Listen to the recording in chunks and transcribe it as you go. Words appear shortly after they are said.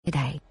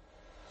today.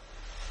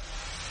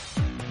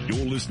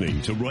 You're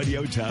listening to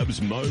Radio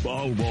Tab's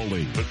Mobile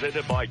Rolling,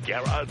 presented by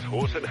Garrard's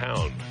Horse and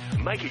Hound,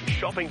 making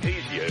shopping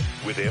easier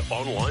with their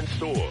online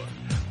store.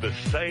 The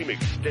same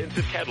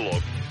extensive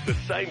catalogue, the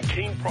same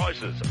keen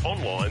prices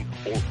online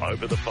or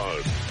over the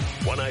phone.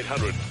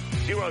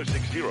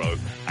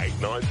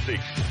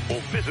 1-800-060-896 or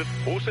visit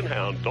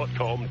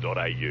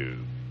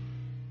horseandhound.com.au.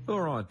 All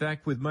right,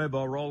 back with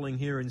Mobile Rolling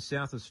here in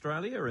South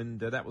Australia, and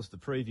that was the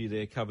preview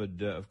there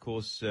covered, of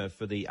course,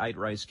 for the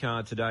 8-race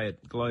card today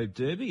at Globe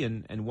Derby,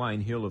 and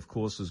Wayne Hill, of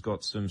course, has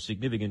got some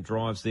significant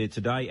drives there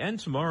today and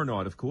tomorrow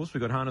night, of course.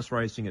 We've got harness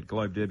racing at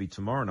Globe Derby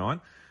tomorrow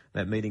night.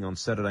 That meeting on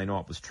Saturday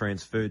night was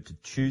transferred to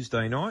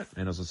Tuesday night,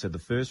 and as I said, the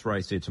first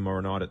race there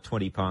tomorrow night at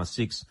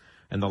 6:20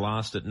 and the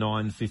last at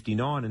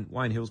 9:59, and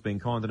Wayne Hill's been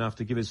kind enough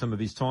to give us some of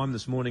his time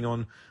this morning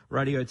on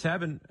Radio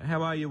Tab. And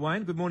how are you,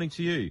 Wayne? Good morning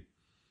to you.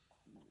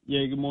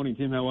 Yeah, good morning,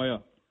 Tim. How are you?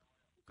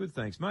 Good,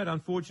 thanks, mate.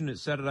 Unfortunate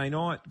Saturday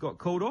night got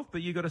called off,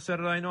 but you got a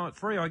Saturday night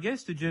free, I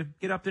guess. Did you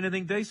get up to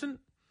anything decent?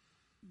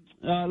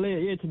 Yeah,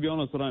 to be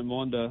honest, I don't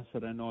mind a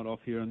Saturday night off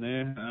here and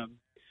there.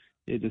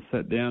 Just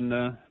sat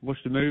down,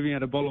 watched a movie,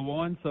 had a bottle of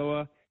wine, so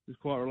it was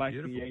quite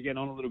relaxing. Beautiful. Yeah, getting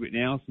on a little bit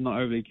now, so I'm not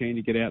overly keen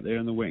to get out there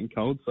in the wet and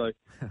cold, so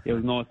it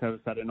was nice to have a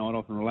Saturday night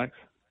off and relax.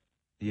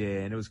 Yeah,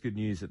 and it was good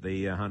news that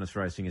the Harness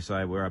Racing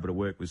SA were able to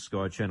work with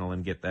Sky Channel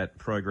and get that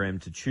program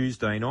to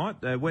Tuesday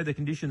night. Weather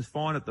conditions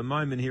fine at the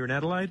moment here in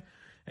Adelaide,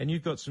 and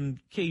you've got some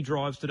key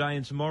drives today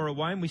and tomorrow,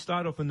 Wayne. We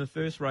start off in the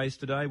first race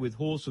today with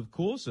Horse of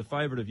Course, a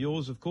favourite of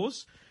yours, of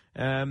course.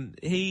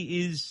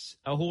 He is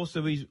a horse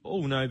that we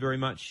all know very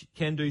much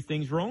can do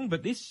things wrong,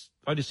 but this,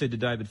 I just said to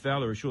David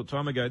Fowler a short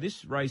time ago,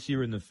 this race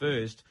here in the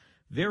first,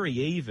 very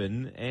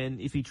even, and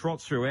if he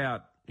trots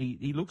throughout,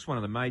 he looks one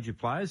of the major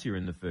players here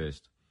in the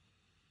first.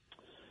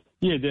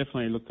 Yeah,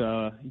 definitely. Look,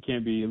 he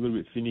can be a little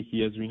bit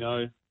finicky, as we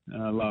know.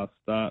 Last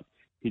start,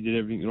 he did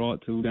everything right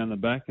till down the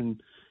back,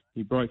 and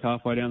he broke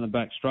halfway down the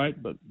back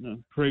straight. But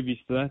previous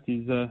to that,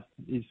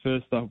 his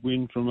first up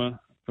win from a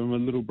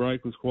little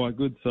break was quite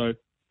good. So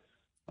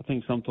I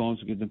think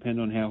sometimes it can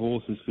depend on how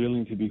horse is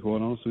feeling, to be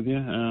quite honest with you.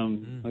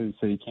 Like I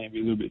said, he can be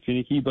a little bit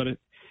finicky, but if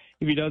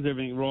he does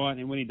everything right,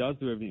 and when he does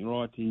do everything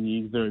right,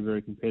 he's very,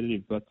 very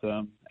competitive. But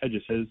as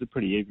you said, it's a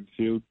pretty even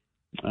field.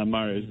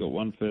 Mario's got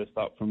one first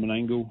up from an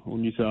angle, or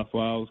New South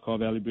Wales, Kai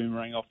Valley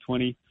Boomerang off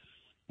 20,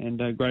 and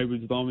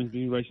Greywoods Diamond's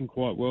been racing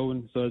quite well,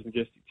 and so is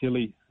Majestic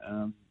Tilly,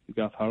 the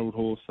Gus Harold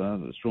horse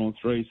that's drawn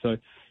 3. So,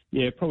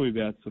 yeah, probably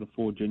about sort of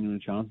 4 genuine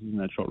chances in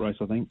that trot race,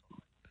 I think.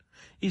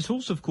 Is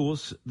Horse of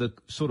Course the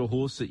sort of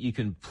horse that you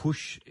can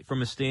push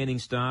from a standing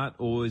start,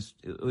 or is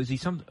he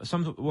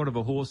somewhat of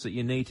a horse that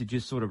you need to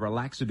just sort of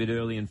relax a bit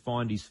early and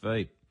find his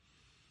feet?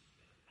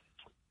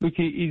 Look,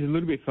 he's a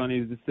little bit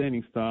funny. He's a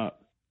standing start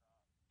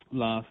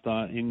last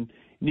start, and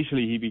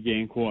initially he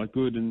began quite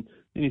good, and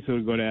then he sort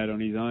of got out on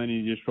his own, and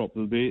he just dropped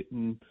a bit,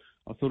 and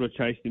I sort of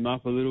chased him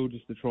up a little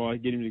just to try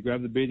get him to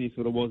grab the bit, and he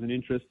sort of wasn't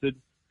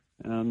interested.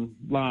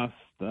 Last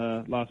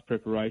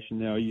preparation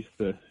now, I used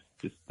to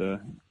just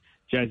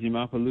jazz him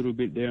up a little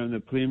bit there on the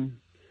plim,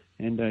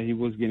 and he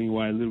was getting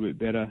away a little bit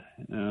better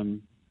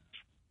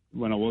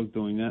when I was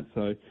doing that.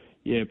 So,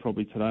 yeah,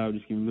 probably today I'll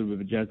just give him a little bit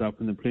of a jazz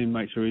up in the plim,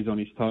 make sure he's on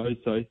his toes.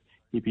 So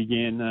if he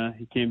can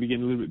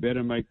begin a little bit better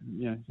and make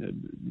the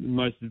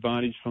most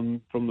advantage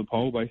from the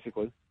pole,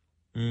 basically.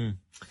 Mm.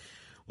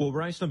 Well,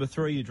 race number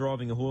 3, you're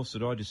driving a horse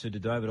that I just said to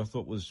David I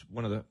thought was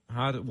one of the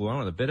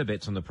better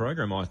bets on the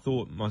program, I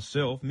thought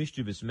myself.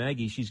 Mischievous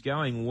Maggie, she's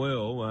going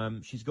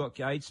well. She's got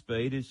gate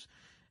speed.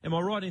 Am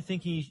I right in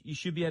thinking you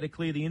should be able to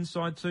clear the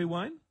inside too,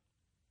 Wayne?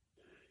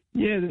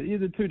 Yeah,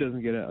 the 2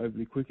 doesn't get out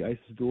overly quick,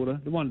 Ace's Daughter.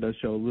 The 1 does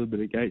show a little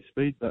bit of gate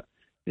speed, but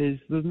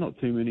there's not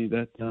too many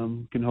that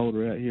can hold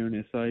her out here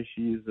in SA.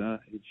 She's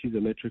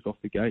electric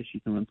off the gate. She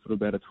can run sort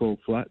of about a 12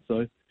 flat.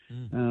 So,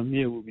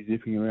 we'll be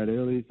zipping her out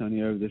early. It's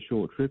only over the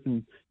short trip.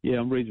 And, yeah,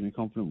 I'm reasonably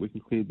confident we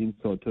can clear the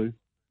inside too.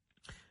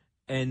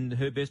 And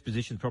her best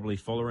position probably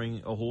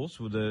following a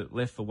horse with a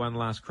left for one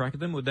last crack at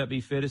them. Would that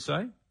be fair to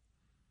say?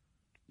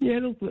 Yeah,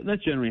 look,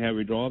 that's generally how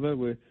we drive her.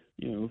 We'll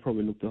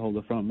probably look to hold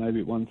the front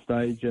maybe at one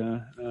stage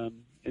in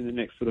the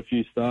next sort of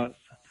few starts.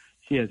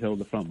 She has held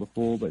the front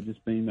before, but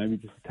just been maybe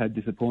just a tad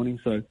disappointing.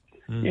 So,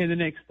 the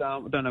next,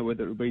 I don't know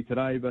whether it will be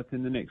today, but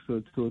in the next sort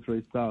of 2 or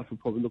 3 starts, we'll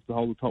probably look to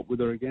hold the top with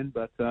her again.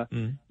 But,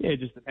 it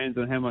just depends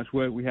on how much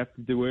work we have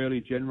to do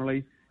early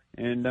generally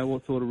and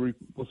what sort of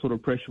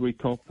pressure we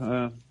cop,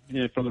 from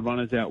the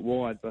runners out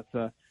wide. But,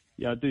 I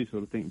do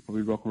sort of think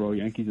probably Rock and Roll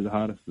Yankees are the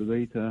hardest to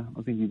beat. I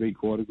think he beat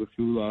quite a good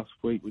field last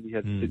week when he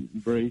had to sit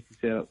and breathe. He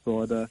sat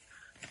outside a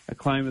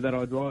claimer that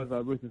I drive,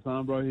 Rufus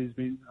Armbro, who's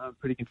been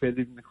pretty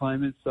competitive in the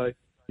claimers. So,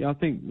 I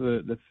think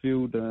the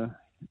field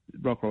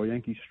Rock Roll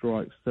Yankee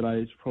strikes today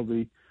is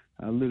probably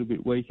a little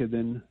bit weaker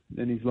than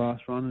his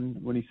last run,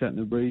 and when he sat in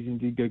the breeze and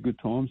did go good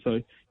time.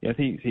 So, I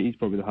think he's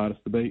probably the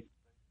hardest to beat.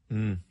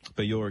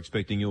 But you're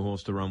expecting your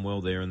horse to run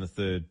well there in the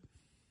 3rd?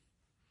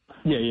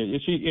 Yeah.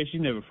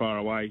 She's never far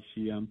away.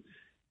 She in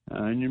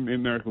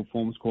miracle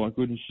form's quite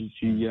good, and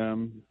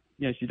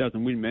she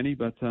doesn't win many,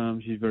 but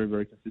she's very,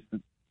 very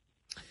consistent.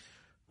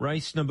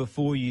 Race number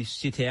 4, you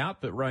sit out,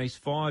 but race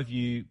 5,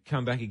 you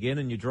come back again,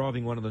 and you're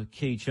driving one of the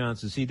key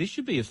chances here. This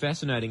should be a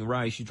fascinating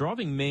race. You're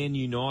driving Man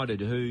United,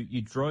 who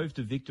you drove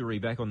to victory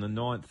back on the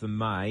 9th of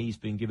May. He's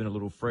been given a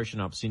little freshen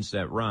up since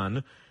that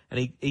run.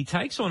 And he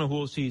takes on a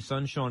horse here,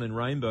 Sunshine and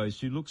Rainbows,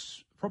 who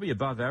looks probably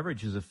above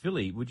average as a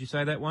filly. Would you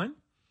say that, Wayne?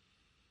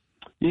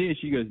 Yeah,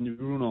 she goes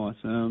real nice.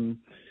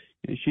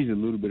 She's a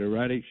little bit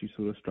erratic. She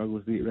sort of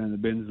struggles to get around the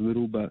bends a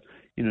little, but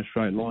in a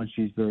straight line,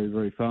 she's very,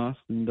 very fast.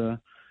 And,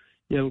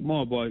 look,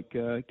 my bloke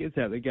gets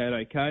out the gate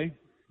okay.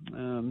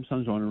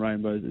 Sunshine and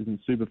Rainbows isn't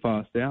super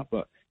fast out,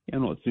 but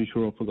I'm not too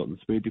sure if I've got the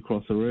speed to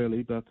cross her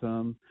early. But,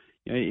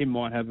 it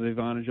might have the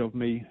advantage of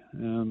me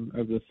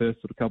over the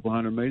first sort of couple of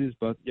 100 metres.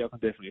 But, I can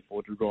definitely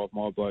afford to drive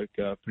my bloke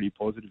pretty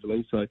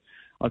positively. So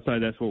I'd say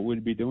that's what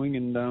we'd be doing.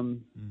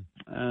 And,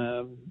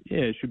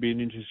 it should be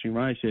an interesting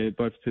race. Yeah,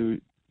 both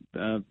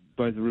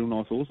are real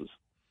nice horses.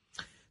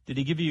 Did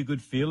he give you a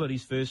good feel at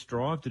his first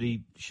drive? Did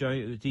he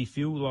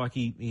feel like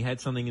he had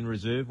something in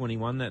reserve when he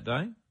won that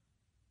day?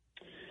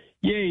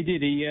 Yeah, he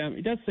did.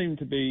 He does seem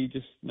to be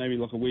just maybe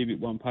like a wee bit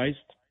one-paced.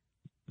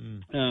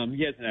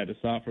 He hasn't had to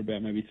start for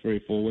about maybe 3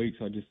 or 4 weeks.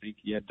 I just think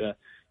he had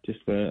just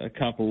a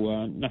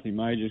couple, nothing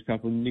major, just a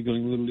couple of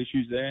niggling little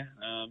issues there.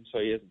 So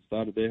he hasn't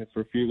started there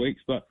for a few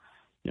weeks. But,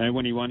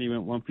 when he won, he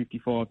went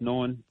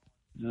 155.9.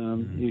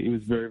 He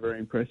was very, very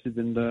impressive,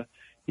 and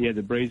he had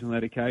the breeze on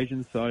that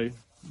occasion. So,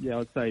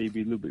 I'd say he'd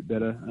be a little bit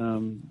better,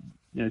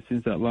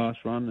 since that last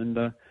run.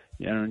 And,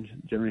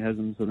 Aaron generally has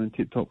them sort of in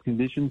tip-top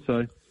condition.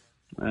 So,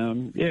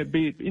 it'd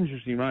be an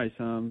interesting race.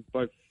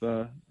 Both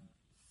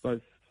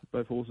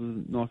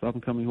horses, nice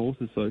up-and-coming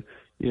horses. So,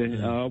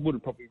 I would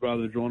have probably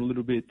rather drawn a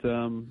little bit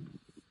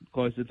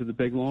closer to the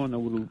peg line. I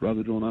would have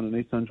rather drawn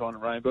underneath Sunshine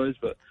and Rainbows,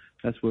 but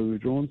that's where we've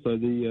drawn. So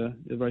the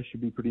race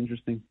should be pretty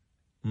interesting.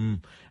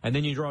 And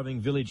then you're driving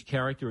Village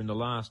Character in the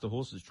last, the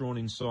horse that's drawn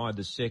inside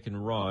the second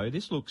row.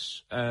 This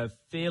looks a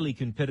fairly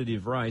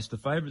competitive race. The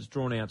favourite's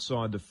drawn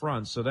outside the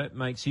front, so that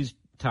makes his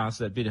task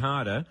that bit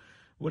harder.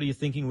 What are you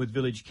thinking with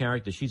Village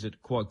Character? She's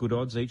at quite good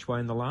odds each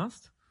way in the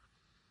last?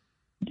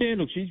 Yeah,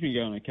 look, she's been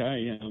going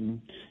okay.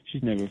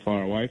 She's never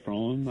far away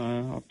from him.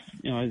 I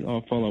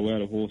follow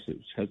out a horse that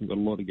hasn't got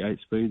a lot of gate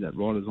speed. That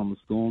rider's on the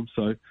Storm,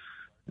 so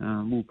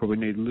we'll probably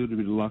need a little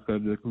bit of luck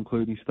over the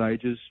concluding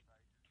stages.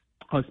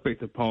 I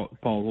expect the pole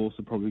horse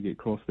will probably get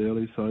crossed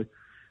early, so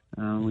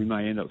we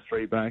may end up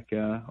 3 back.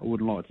 I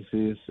wouldn't like to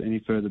see us any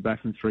further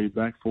back than 3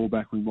 back. 4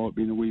 back, we might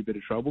be in a wee bit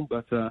of trouble,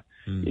 but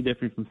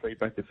definitely from 3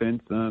 back to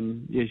fence.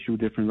 She'll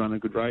definitely run a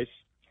good race.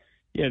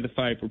 Yeah, the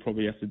favourite will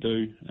probably have to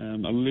do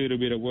a little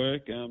bit of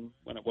work.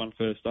 When it won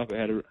first up,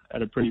 it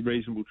had a pretty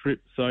reasonable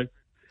trip, so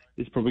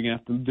it's probably going to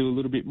have to do a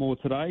little bit more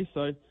today.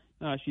 So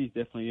she's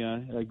definitely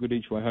a good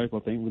each way hope, I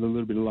think, with a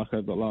little bit of luck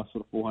over the last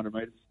sort of 400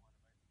 metres.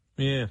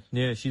 Yeah,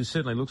 she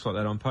certainly looks like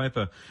that on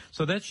paper.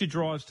 So that's your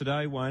drives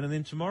today, Wayne. And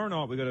then tomorrow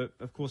night,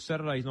 of course,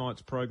 Saturday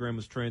night's program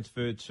was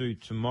transferred to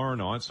tomorrow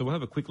night. So we'll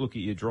have a quick look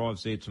at your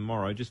drives there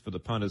tomorrow, just for the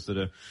punters that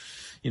are,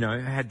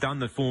 had done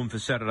the form for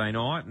Saturday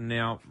night and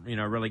now,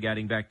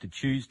 relegating back to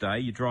Tuesday.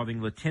 You're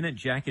driving Lieutenant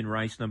Jack in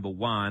race number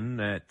 1.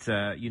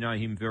 That you know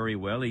him very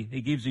well.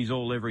 He gives his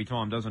all every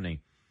time, doesn't he?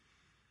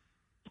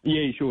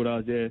 Yeah, he sure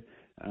does, yeah.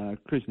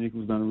 Chris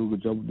Nichols done a real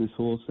good job with this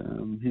horse.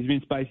 He's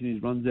been spacing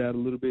his runs out a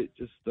little bit,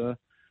 just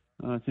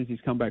since he's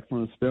come back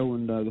from a spell,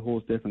 and the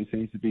horse definitely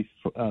seems to be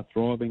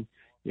thriving.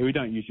 Yeah, we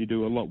don't usually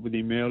do a lot with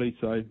him early,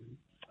 so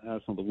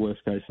it's not the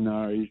worst case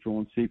scenario. He's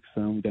drawn 6.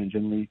 We don't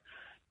generally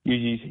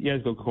use. He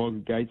has got quite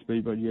good gate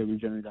speed, but we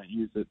generally don't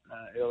use it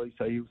early,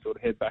 so he'll sort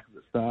of head back at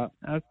the start.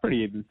 It's pretty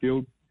even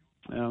field.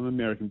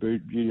 American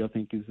Beauty, I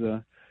think, is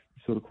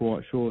sort of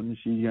quite short, and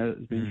she has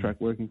been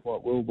track working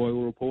quite well by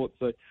all reports,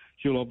 so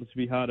she'll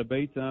obviously be hard to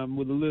beat.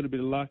 With a little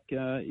bit of luck,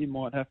 he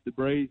might have to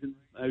breeze, and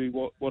maybe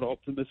what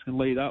Optimus can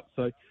lead up,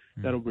 so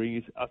that'll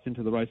bring us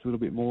into the race a little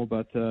bit more.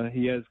 But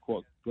he has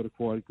got a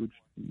quite good,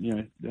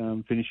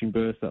 finishing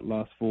burst that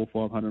last 400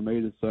 or 500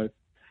 metres. So,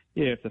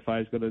 if the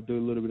fave's got to do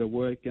a little bit of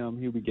work, he'll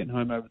be getting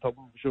home over top of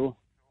him for sure.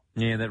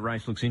 Yeah, that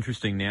race looks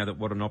interesting now that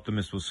What an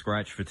Optimist was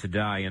scratched for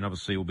today, and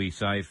obviously will be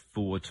safe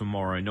for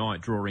tomorrow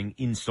night, drawing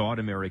inside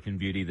American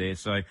Beauty there.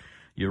 So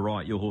you're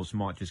right, your horse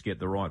might just get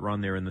the right run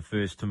there in the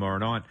first tomorrow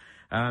night.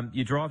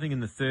 You're driving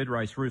in the third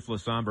race,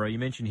 Ruthless Umbro. You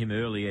mentioned him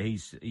earlier.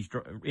 He's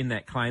in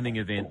that claiming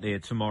event there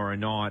tomorrow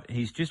night.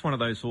 He's just one of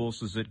those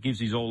horses that gives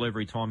his all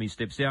every time he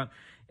steps out.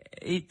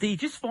 He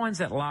just finds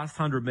that last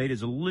 100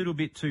 metres a little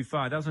bit too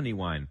far, doesn't he,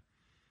 Wayne?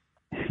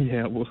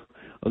 Yeah, well,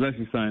 I was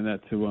actually saying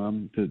that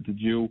to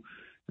Jill,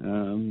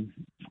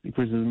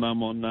 Chris's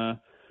mum on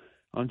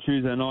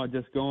Tuesday night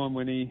just gone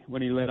when he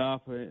let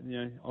up.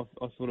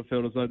 I sort of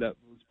felt as though that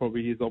was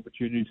probably his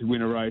opportunity to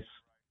win a race.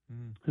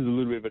 It was a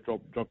little bit of a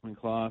drop in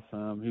class.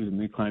 He was in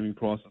the claiming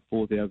price of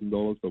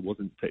 $4,000, but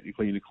wasn't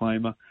technically in a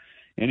claimer.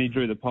 And he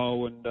drew the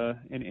pole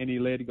and he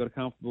led. He got a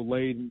comfortable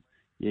lead. And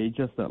yeah,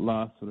 just that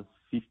last sort of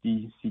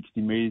 50,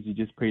 60 metres, he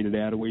just petered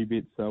out a wee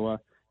bit. So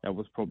that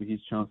was probably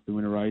his chance to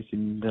win a race.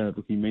 And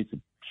look, he meets a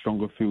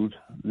stronger field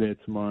there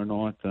tomorrow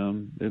night.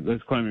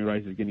 Those claiming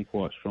races are getting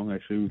quite strong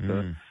actually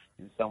with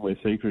Somewhere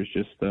Secret's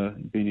just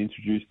been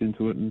introduced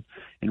into it, and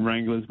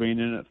Wrangler's been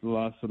in it for the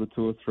last sort of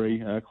 2 or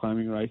 3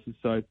 claiming races.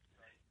 So,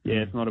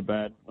 yeah, it's not a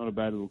bad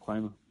little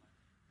claimer.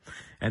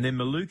 And then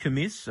Maluka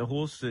Miss, a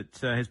horse that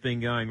has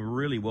been going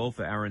really well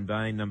for Aaron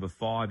Bain, number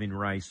 5 in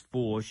race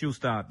 4. She'll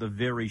start the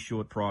very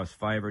short price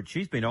favourite.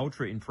 She's been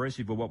ultra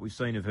impressive with what we've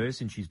seen of her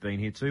since she's been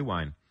here too,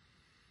 Wayne.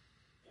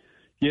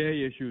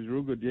 Yeah, she was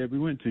real good. Yeah, we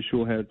weren't too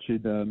sure how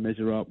she'd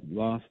measure up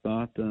last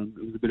start. It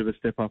was a bit of a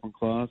step up in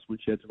class when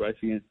she had to race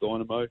against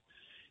Dynamo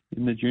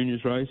in the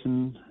juniors race,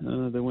 and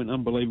they went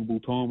unbelievable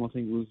time. I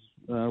think it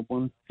was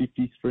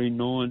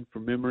 1:53.9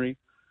 from memory.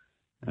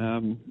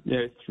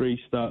 3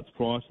 starts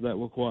prior to that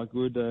were quite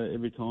good.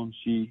 Every time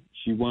she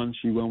won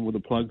with the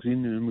plugs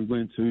in, and we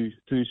weren't too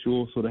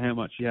sure sort of how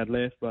much she had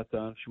left, but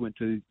she went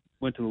to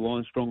the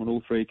line strong on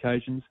all 3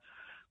 occasions.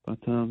 But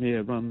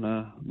run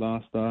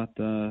last start,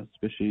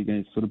 especially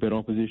against sort of better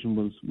opposition,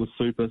 was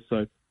super.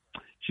 So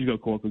she's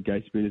got quite good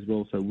gate speed as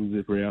well. So we'll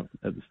zip her out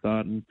at the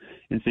start and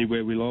see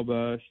where we lob.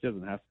 She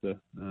doesn't have to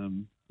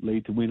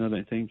lead to win. I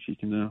don't think she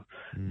can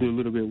do a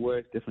little bit of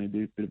work. Definitely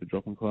do a bit of a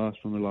drop in class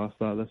from her last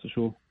start. That's for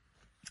sure.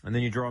 And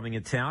then you're driving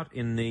a tout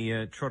in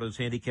the Trotters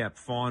Handicap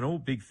final.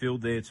 Big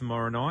field there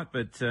tomorrow night,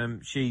 but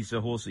she's a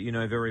horse that you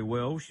know very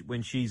well.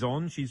 When she's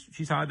on,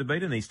 she's hard to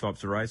beat in these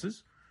types of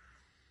races.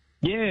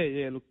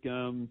 Yeah. Look,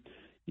 one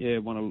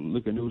of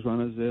Luca Newell's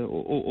runners.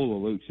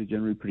 All the Lukes are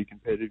generally pretty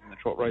competitive in the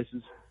trot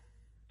races.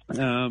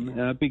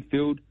 Big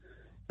field,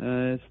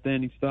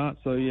 standing start.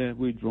 So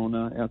we're drawn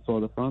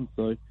outside the front.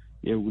 So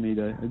we'll need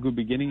a good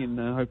beginning, and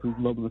hopefully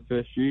lob in the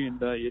first year.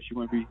 And she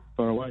won't be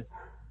far away.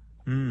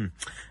 And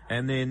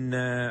then,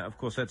 of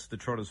course, that's the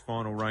Trotters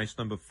final race,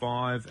 number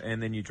 5,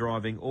 and then you're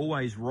driving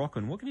Always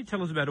Rockin'. What can you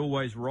tell us about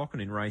Always Rockin'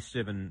 in race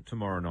 7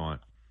 tomorrow night?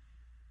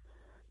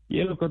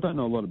 Yeah, look, I don't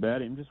know a lot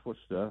about him. Just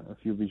watched a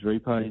few of his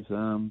replays.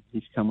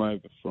 He's come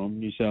over from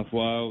New South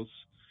Wales.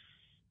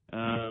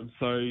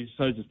 So's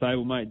a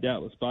stablemate,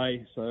 Doubtless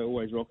Bay. So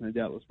Always Rockin' at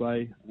Doubtless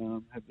Bay.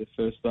 Have their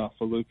first start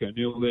for Luke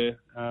O'Neill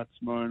there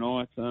tomorrow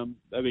night.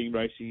 They've been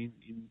racing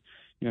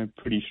in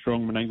pretty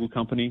strong Menangle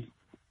company.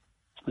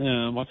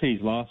 I think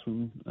his last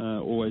one,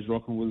 Always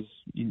Rockin', was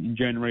in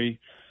January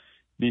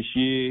this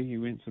year. He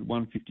went to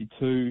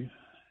 152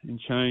 and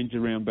change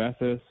around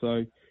Bathurst.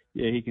 So,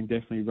 he can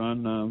definitely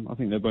run. I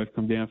think they both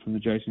come down from the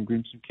Jason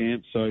Grimson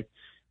camp. So,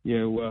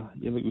 look,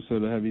 we'll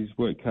sort of have his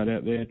work cut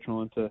out there,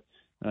 trying to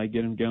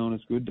get him going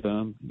as good.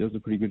 He does a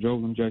pretty good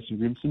job on Jason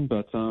Grimson,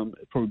 but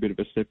probably a bit of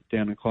a step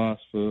down in class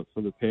for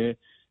the pair.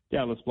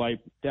 Doubtless Bay,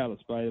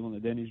 the one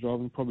that Danny's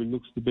driving, probably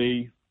looks to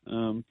be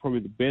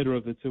probably the better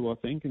of the two, I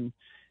think, and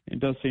it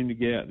does seem to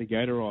get out the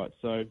gate all right.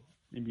 So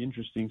it'd be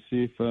interesting to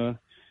see if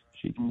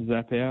she can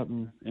zap out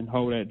and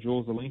hold out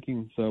Jaws of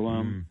Linking.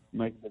 So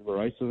make a bit of a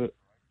race of it.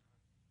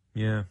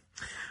 Yeah.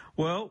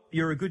 Well,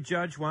 you're a good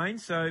judge, Wayne.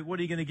 So what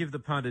are you going to give the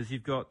punters?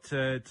 You've got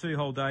 2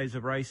 whole days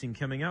of racing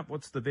coming up.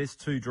 What's the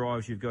best 2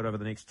 drives you've got over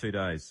the next 2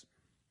 days?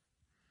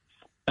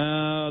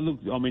 Look,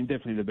 I mean,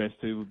 definitely the best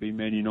 2 would be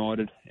Man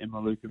United and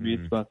Maluka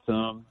Miss, but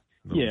I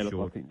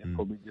think they're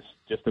probably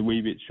just a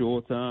wee bit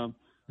short.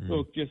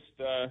 Look, just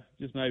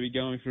maybe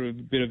going for a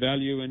bit of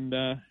value, and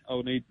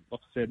I'll need,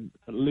 like I said,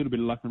 a little bit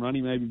of luck and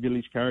running, maybe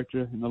Village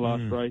Character in the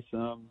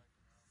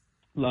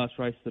last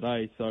race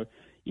today. So,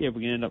 we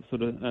can end up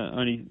sort of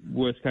only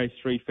worst case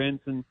 3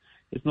 fence, and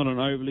it's not an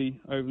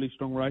overly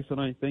strong race, I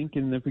don't think.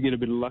 And if we get a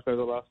bit of luck over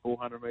the last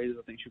 400 metres,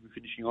 I think she'll be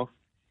finishing off.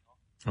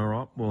 All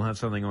right, we'll have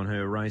something on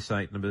her race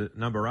 8,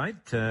 number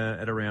 8,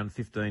 at around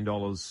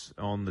 $15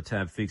 on the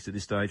tab fixed at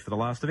this stage for the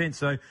last event.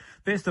 So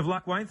best of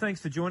luck, Wayne.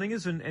 Thanks for joining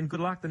us, and good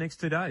luck the next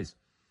 2 days.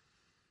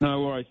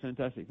 No worries.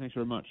 Fantastic. Thanks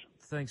very much.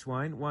 Thanks,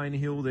 Wayne. Wayne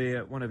Hill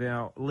there, one of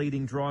our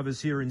leading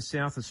drivers here in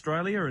South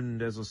Australia.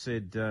 And as I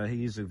said,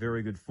 he is a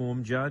very good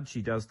form judge.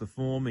 He does the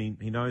form.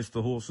 He knows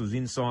the horses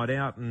inside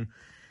out, and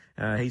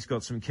he's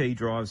got some key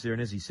drives there.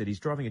 And as he said, he's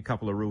driving a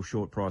couple of real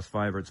short price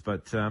favourites.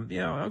 But,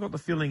 I got the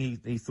feeling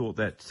he thought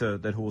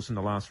that horse in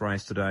the last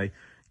race today,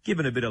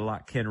 given a bit of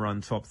luck, can run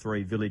top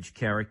 3 Village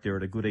Character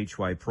at a good each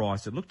way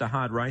price. It looked a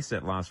hard race,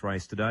 that last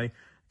race today.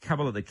 A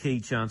couple of the key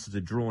chances are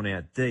drawn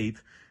out deep.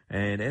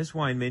 And as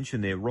Wayne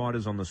mentioned there,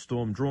 Riders on the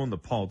Storm, drawn the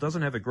pole,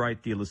 doesn't have a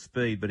great deal of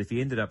speed, but if he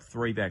ended up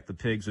 3 back the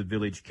pegs with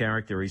Village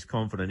Character, he's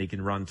confident he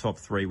can run top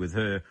 3 with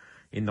her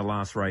in the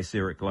last race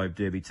there at Globe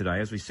Derby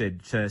today. As we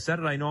said,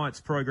 Saturday night's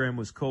program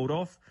was called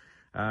off.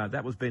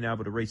 That was being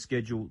able to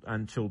reschedule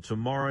until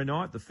tomorrow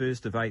night, the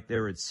first of 8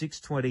 there at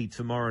 6:20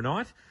 tomorrow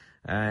night.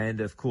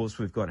 And, of course,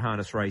 we've got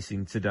harness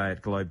racing today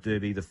at Globe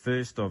Derby, the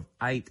first of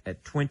 8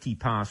 at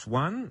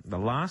 1, the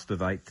last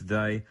of 8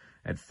 today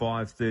at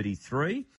 5:33.